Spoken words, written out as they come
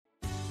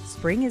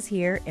Spring is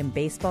here and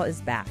baseball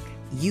is back.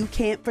 You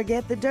can't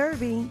forget the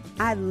Derby.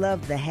 I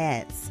love the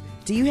hats.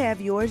 Do you have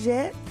yours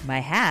yet? My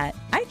hat?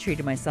 I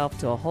treated myself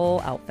to a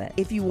whole outfit.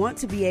 If you want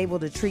to be able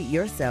to treat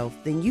yourself,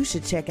 then you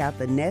should check out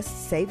the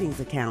Nest Savings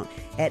Account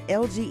at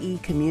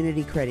LGE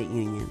Community Credit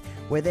Union,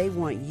 where they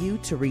want you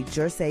to reach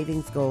your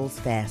savings goals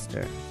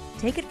faster.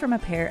 Take it from a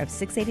pair of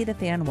 680 The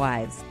Fan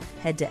wives.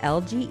 Head to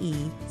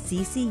lgeccu.org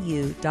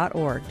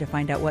to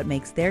find out what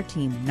makes their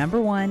team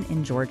 #1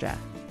 in Georgia.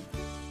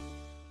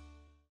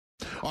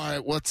 All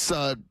right, let's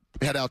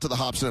head out to the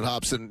Hobson and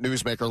Hobson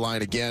Newsmaker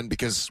line again,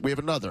 because we have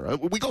another.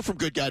 We go from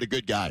good guy to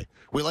good guy.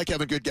 We like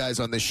having good guys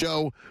on this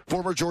show.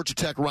 Former Georgia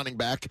Tech running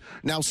back,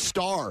 now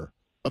star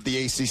of the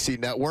ACC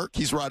network.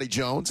 He's Roddy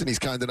Jones, and he's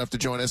kind enough to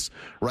join us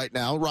right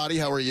now. Roddy,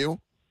 how are you?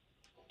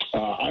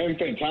 I am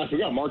fantastic. We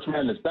got March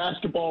Madness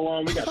basketball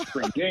on. We got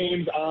spring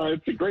games.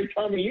 It's a great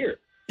time of year.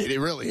 It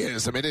really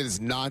is. I mean, it is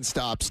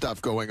nonstop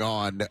stuff going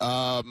on.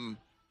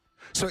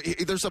 So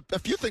there's a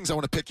few things I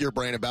want to pick your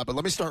brain about, but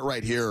let me start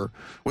right here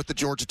with the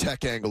Georgia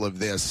Tech angle of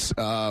this.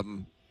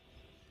 Because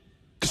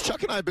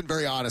Chuck and I have been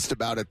very honest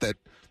about it, that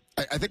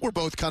I think we're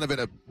both kind of in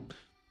a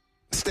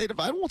state of,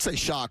 I won't say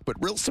shock, but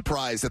real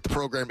surprise that the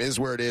program is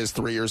where it is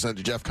 3 years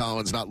into Geoff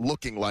Collins, not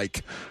looking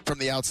like from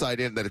the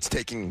outside in that it's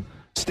taking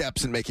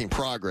steps and making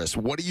progress.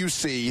 What do you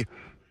see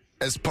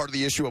as part of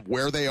the issue of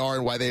where they are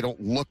and why they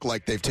don't look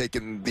like they've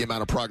taken the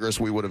amount of progress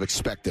we would have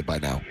expected by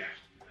now?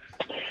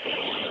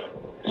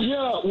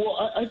 Yeah,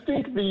 well, I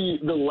think the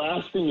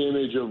lasting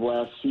image of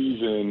last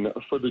season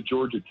for the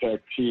Georgia Tech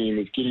team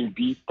is getting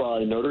beat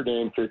by Notre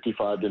Dame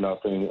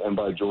 55-0 and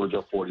by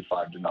Georgia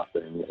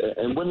 45-0.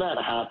 And when that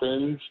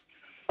happens,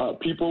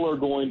 people are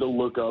going to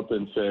look up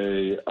and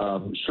say,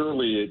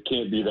 surely it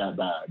can't be that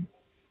bad.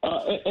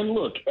 And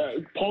look,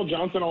 Paul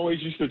Johnson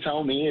always used to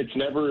tell me it's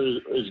never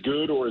as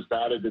good or as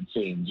bad as it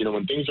seems. You know,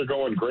 when things are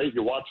going great,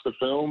 you watch the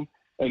film,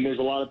 and there's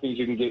a lot of things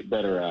you can get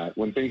better at.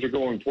 When things are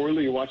going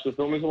poorly, you watch the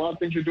film, there's a lot of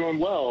things you're doing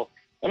well.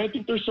 And I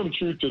think there's some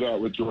truth to that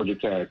with Georgia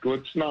Tech.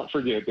 Let's not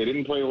forget, they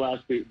didn't play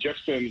Jeff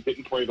Sims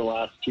didn't play the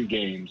last 2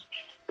 games.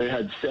 They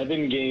had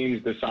 7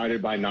 games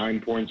decided by 9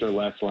 points or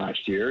less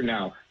last year.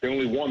 Now, they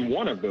only won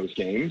 1 of those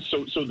games,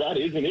 so that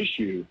is an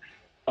issue.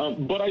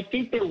 But I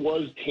think there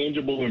was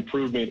tangible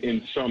improvement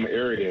in some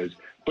areas.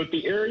 But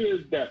the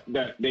areas that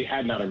they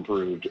had not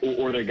improved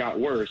or they got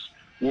worse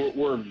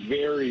were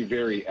very,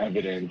 very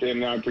evident.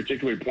 And I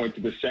particularly point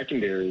to the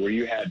secondary, where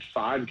you had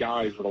 5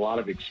 guys with a lot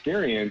of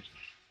experience,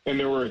 and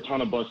there were a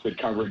ton of busted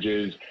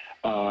coverages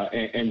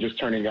and just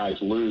turning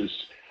guys loose.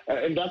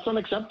 And that's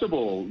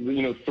unacceptable.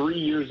 You know, 3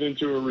 years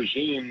into a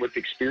regime with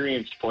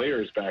experienced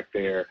players back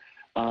there.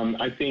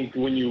 I think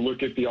when you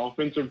look at the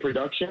offensive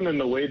production and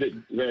the way that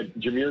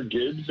Jahmyr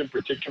Gibbs in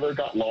particular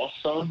got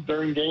lost some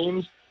during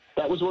games,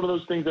 that was one of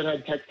those things that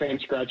had Tech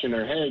fans scratching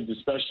their heads,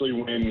 especially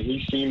when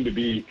he seemed to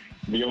be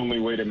the only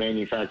way to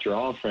manufacture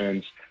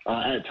offense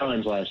at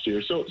times last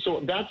year. So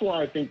that's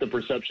why I think the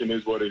perception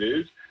is what it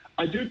is.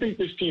 I do think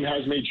this team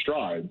has made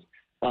strides.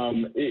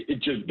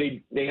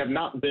 They have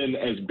not been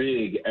as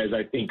big as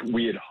I think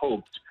we had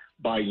hoped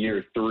by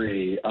year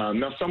 3.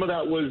 Now, some of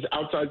that was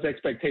outside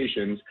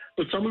expectations,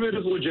 but some of it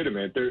is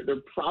legitimate. There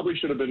probably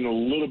should have been a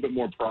little bit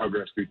more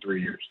progress through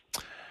 3 years.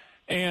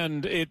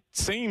 And it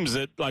seems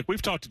that, like,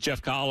 we've talked to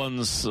Geoff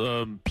Collins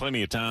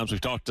plenty of times.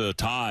 We've talked to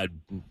Todd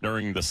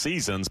during the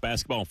seasons,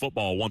 basketball and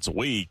football, once a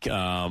week.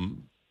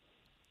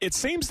 It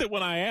seems that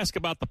when I ask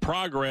about the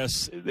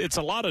progress, it's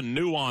a lot of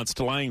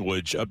nuanced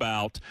language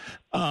about,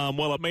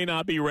 well, it may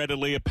not be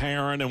readily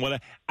apparent. And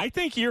I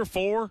think year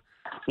 4,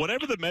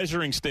 whatever the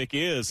measuring stick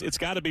is, it's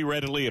got to be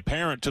readily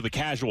apparent to the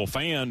casual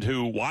fan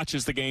who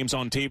watches the games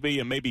on TV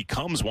and maybe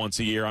comes once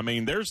a year. I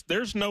mean,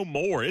 there's no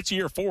more. It's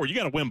year 4. You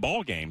got to win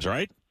ball games,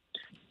 right?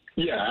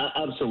 Yeah,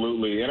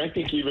 absolutely. And I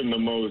think even the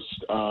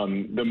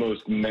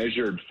most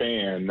measured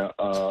fan,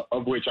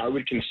 of which I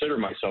would consider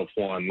myself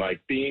one,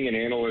 like being an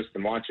analyst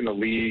and watching the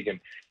league and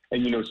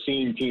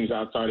seeing teams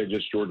outside of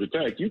just Georgia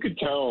Tech, you could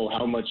tell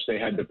how much they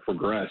had to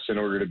progress in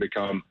order to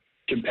become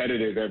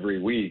competitive every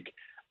week.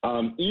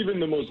 Even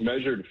the most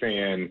measured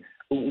fan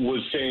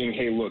was saying,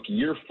 hey, look,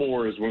 year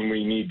 4 is when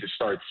we need to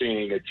start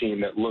seeing a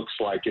team that looks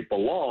like it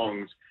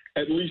belongs,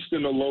 at least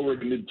in the lower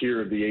to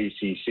mid-tier of the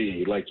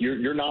ACC. Like,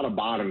 you're not a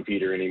bottom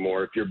feeder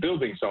anymore if you're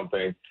building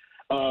something.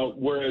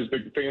 Whereas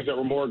the fans that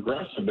were more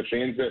aggressive, the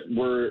fans that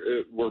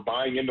were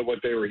buying into what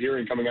they were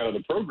hearing coming out of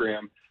the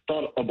program,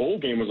 thought a bowl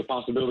game was a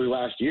possibility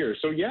last year.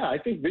 So, yeah, I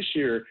think this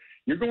year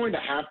you're going to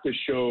have to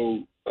show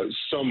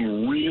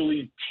some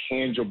really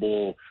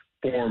tangible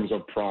forms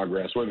of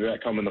progress, whether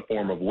that come in the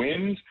form of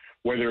wins,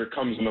 whether it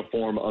comes in the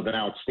form of an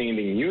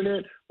outstanding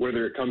unit,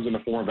 whether it comes in the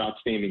form of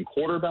outstanding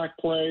quarterback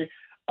play.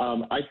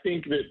 I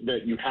think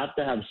that you have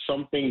to have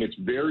something that's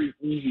very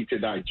easy to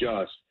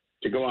digest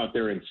to go out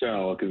there and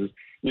sell, because,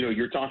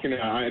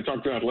 I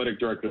talk to athletic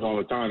directors all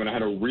the time, and I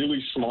had a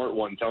really smart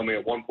one tell me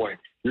at one point,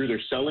 you're either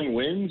selling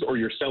wins or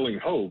you're selling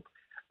hope.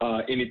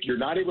 And if you're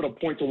not able to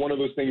point to one of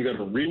those things that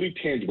are really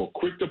tangible,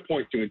 quick to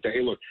point to and say,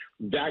 hey, look,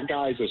 that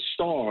guy's a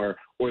star,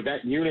 or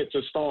that unit's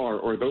a star,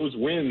 or those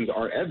wins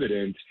are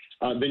evident,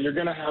 then you're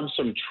going to have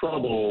some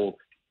trouble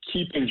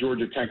keeping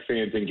Georgia Tech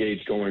fans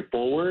engaged going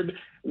forward.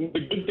 The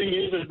good thing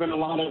is there's been a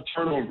lot of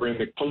turnover in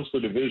the Coastal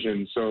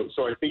Division, so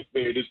I think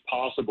that it is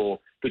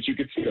possible that you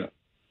could see that.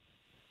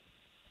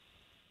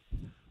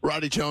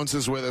 Roddy Jones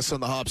is with us on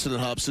the Hobson &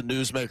 Hobson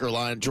Newsmaker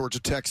line. Georgia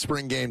Tech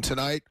spring game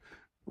tonight.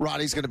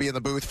 Roddy's going to be in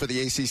the booth for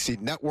the ACC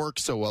Network,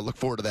 so look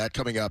forward to that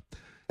coming up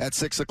at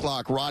 6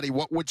 o'clock. Roddy,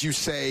 what would you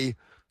say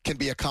can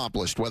be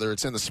accomplished, whether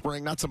it's in the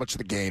spring, not so much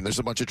the game, there's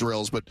a bunch of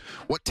drills, but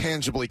what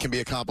tangibly can be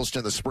accomplished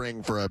in the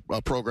spring for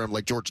a program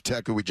like Georgia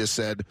Tech, who we just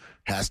said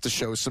has to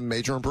show some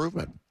major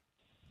improvement?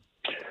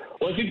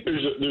 Well, I think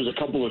there's a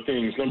couple of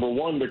things. Number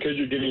one, because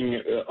you're getting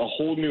a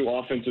whole new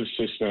offensive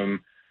system,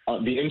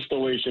 the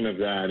installation of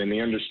that and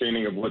the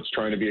understanding of what's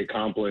trying to be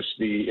accomplished,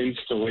 the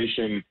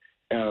installation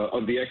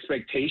of the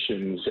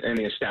expectations and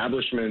the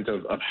establishment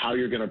of how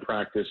you're going to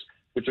practice,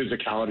 the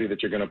physicality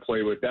that you're going to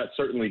play with, that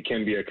certainly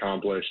can be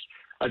accomplished.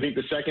 I think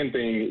the second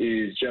thing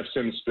is Jeff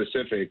Sims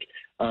specific.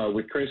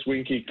 With Chris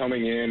Winkie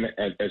coming in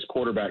as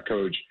quarterback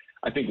coach,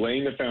 I think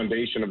laying the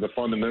foundation of the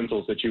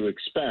fundamentals that you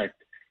expect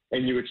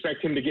and you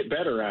expect him to get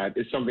better at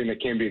is something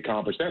that can be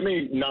accomplished. That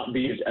may not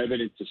be as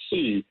evident to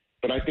see,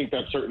 but I think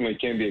that certainly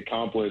can be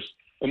accomplished.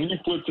 And then you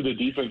flip to the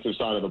defensive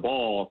side of the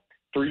ball,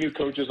 3 new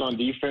coaches on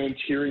defense,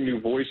 hearing new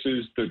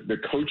voices, the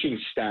coaching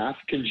staff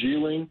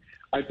congealing,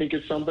 I think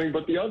is something.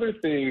 But the other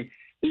thing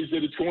is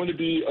that it's going to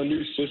be a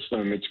new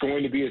system. It's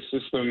going to be a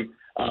system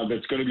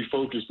that's going to be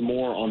focused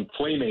more on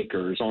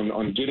playmakers,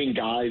 on getting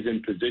guys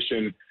in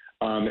position.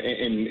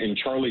 And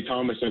Charlie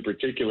Thomas in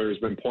particular has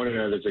been pointed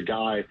at as a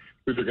guy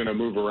who they're going to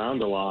move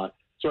around a lot.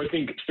 So I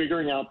think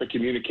figuring out the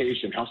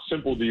communication, how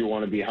simple do you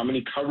want to be? How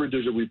many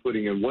coverages are we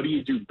putting in? What do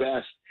you do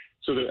best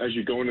so that as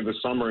you go into the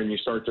summer and you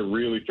start to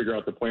really figure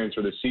out the plans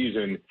for the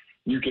season,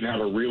 you can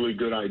have a really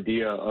good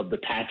idea of the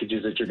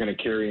packages that you're going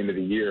to carry into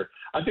the year.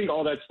 I think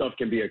all that stuff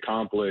can be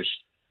accomplished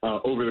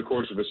over the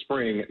course of the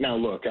spring. Now,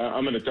 look,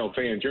 I'm going to tell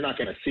fans, you're not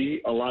going to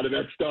see a lot of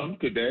that stuff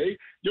today.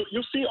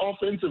 You'll see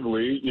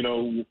offensively,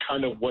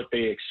 kind of what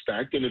they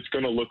expect, and it's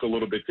going to look a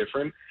little bit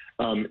different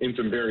in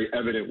some very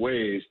evident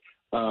ways.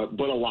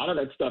 But a lot of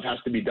that stuff has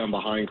to be done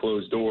behind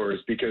closed doors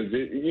because,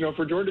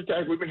 for Georgia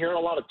Tech, we've been hearing a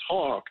lot of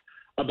talk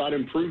about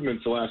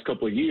improvements the last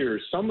couple of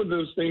years. Some of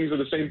those things are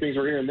the same things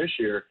we're hearing this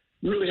year.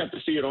 You really have to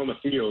see it on the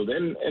field.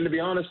 And to be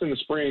honest, in the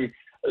spring,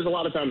 there's a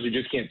lot of times you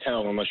just can't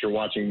tell unless you're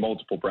watching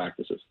multiple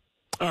practices.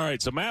 All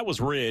right, so Matt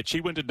was rich. He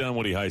went to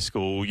Dunwoody High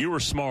School. You were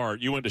smart.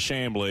 You went to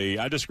Chamblee.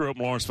 I just grew up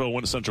in Lawrenceville,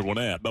 went to Central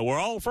Gwinnett. But we're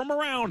all from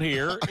around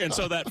here, and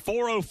so that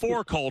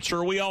 404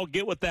 culture, we all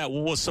get what that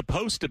was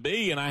supposed to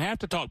be. And I have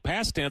to talk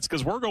past tense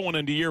because we're going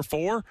into year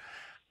 4.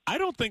 I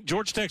don't think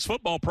Georgia Tech's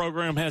football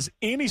program has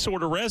any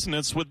sort of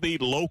resonance with the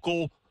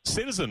local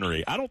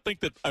citizenry. I don't think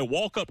that a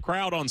walk-up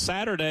crowd on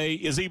Saturday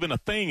is even a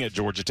thing at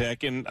Georgia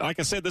Tech. And like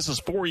I said, this is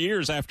 4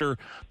 years after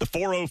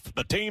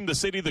the team, the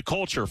city, the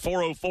culture,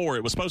 404.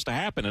 It was supposed to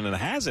happen, and it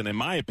hasn't, in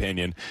my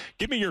opinion.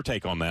 Give me your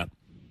take on that.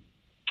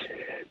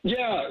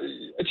 Yeah,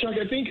 Chuck,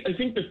 I think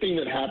the thing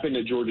that happened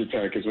at Georgia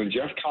Tech is when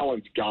Geoff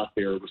Collins got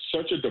there, it was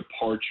such a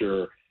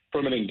departure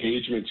from an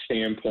engagement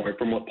standpoint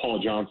from what Paul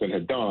Johnson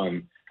had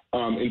done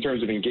in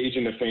terms of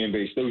engaging the fan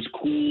base. Those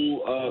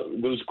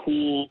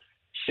cool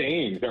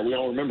sayings that we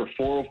all remember,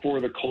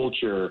 404 the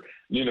culture,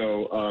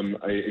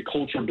 a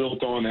culture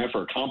built on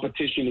effort,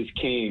 competition is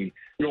king,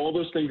 all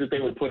those things that they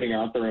were putting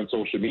out there on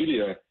social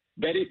media,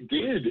 that it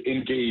did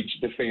engage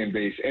the fan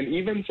base and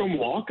even some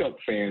walk-up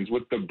fans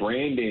with the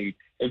branding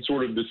and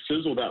sort of the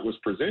sizzle that was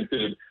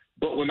presented.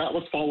 But when that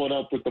was followed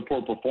up with the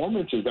poor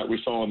performances that we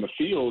saw on the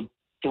field,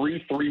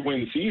 3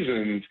 3-win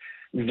seasons,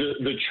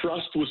 the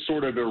trust was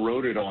sort of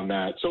eroded on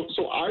that. So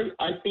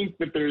I think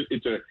that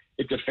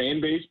it's a fan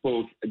base,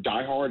 both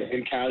diehard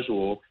and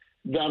casual,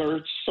 that are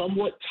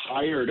somewhat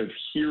tired of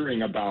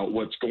hearing about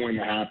what's going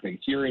to happen,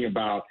 hearing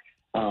about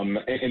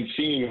and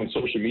seeing on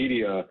social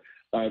media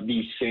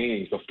these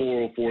sayings, the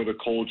 404, the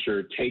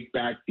culture, take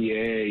back the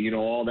A,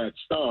 all that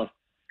stuff.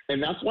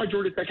 And that's why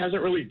Georgia Tech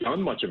hasn't really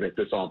done much of it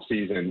this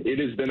offseason. It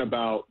has been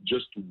about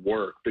just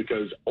work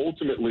because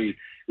ultimately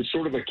it's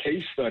sort of a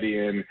case study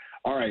in,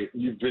 all right,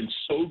 you've been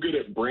so good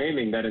at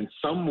branding that in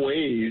some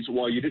ways,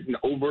 while you didn't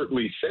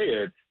overtly say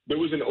it, there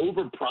was an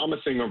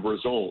over-promising of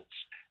results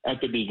at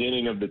the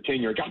beginning of the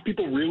tenure. It got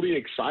people really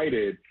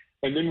excited.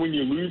 And then when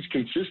you lose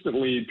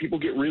consistently, people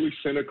get really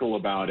cynical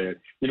about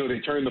it. They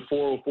turn the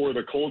 404,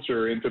 the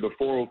culture, into the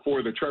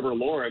 404, the Trevor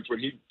Lawrence, when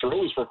he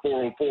throws for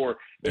 404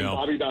 in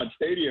Bobby Dodd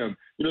Stadium.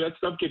 That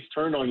stuff gets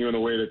turned on you in a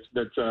way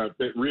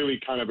that really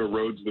kind of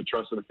erodes the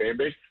trust of the fan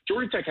base.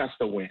 Georgia Tech has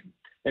to win.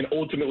 And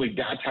ultimately,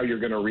 that's how you're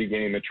going to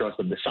regain the trust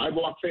of the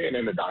sidewalk fan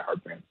and the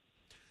diehard fan.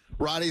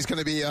 Roddy's going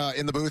to be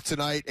in the booth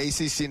tonight,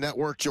 ACC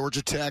Network,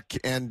 Georgia Tech,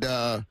 and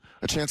a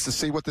chance to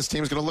see what this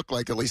team's going to look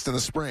like, at least in the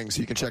spring.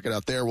 So you can check it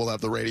out there. We'll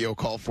have the radio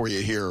call for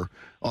you here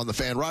on The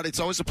Fan. Roddy, it's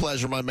always a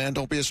pleasure, my man.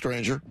 Don't be a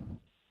stranger.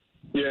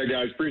 Yeah,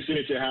 guys.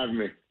 Appreciate you having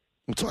me.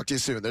 We'll talk to you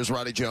soon. There's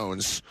Roddy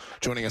Jones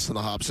joining us on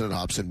the Hobson &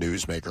 Hobson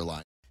Newsmaker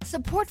line.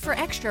 Support for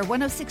Extra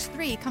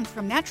 106.3 comes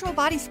from Natural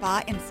Body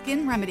Spa and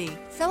Skin Remedy,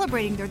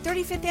 celebrating their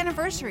 35th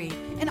anniversary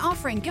and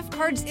offering gift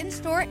cards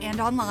in-store and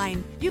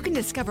online. You can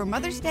discover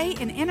Mother's Day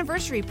and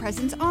anniversary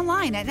presents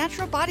online at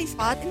Natural Body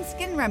Spa and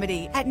Skin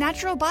Remedy at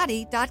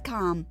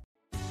naturalbody.com.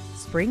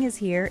 Spring is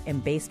here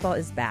and baseball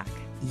is back.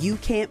 You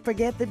can't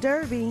forget the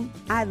Derby.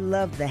 I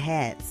love the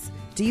hats.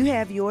 Do you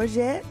have yours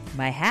yet?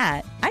 My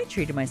hat? I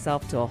treated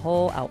myself to a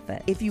whole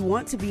outfit. If you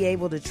want to be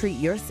able to treat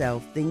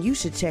yourself, then you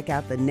should check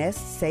out the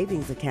Nest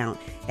Savings Account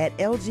at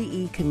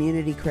LGE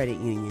Community Credit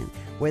Union,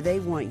 where they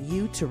want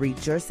you to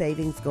reach your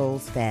savings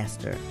goals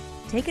faster.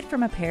 Take it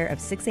from a pair of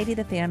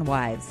 680 The Fan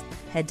wives.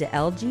 Head to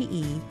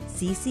lgeccu.org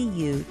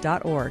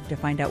to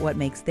find out what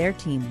makes their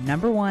team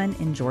 #1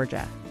 in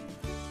Georgia.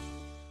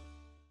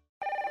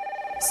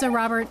 So,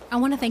 Robert, I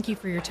want to thank you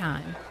for your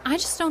time. I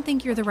just don't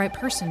think you're the right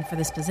person for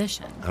this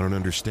position. I don't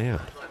understand.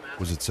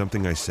 Was it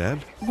something I said?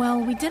 Well,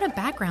 we did a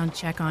background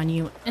check on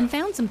you and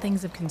found some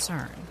things of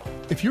concern.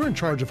 If you're in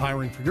charge of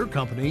hiring for your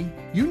company,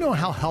 you know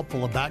how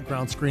helpful a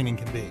background screening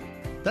can be.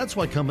 That's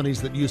why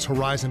companies that use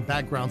Horizon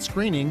background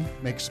screening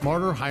make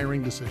smarter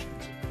hiring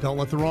decisions. Don't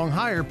let the wrong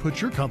hire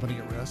put your company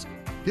at risk.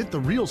 Get the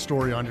real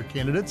story on your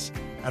candidates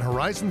at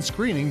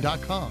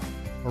horizonscreening.com.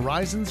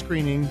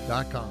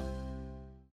 horizonscreening.com.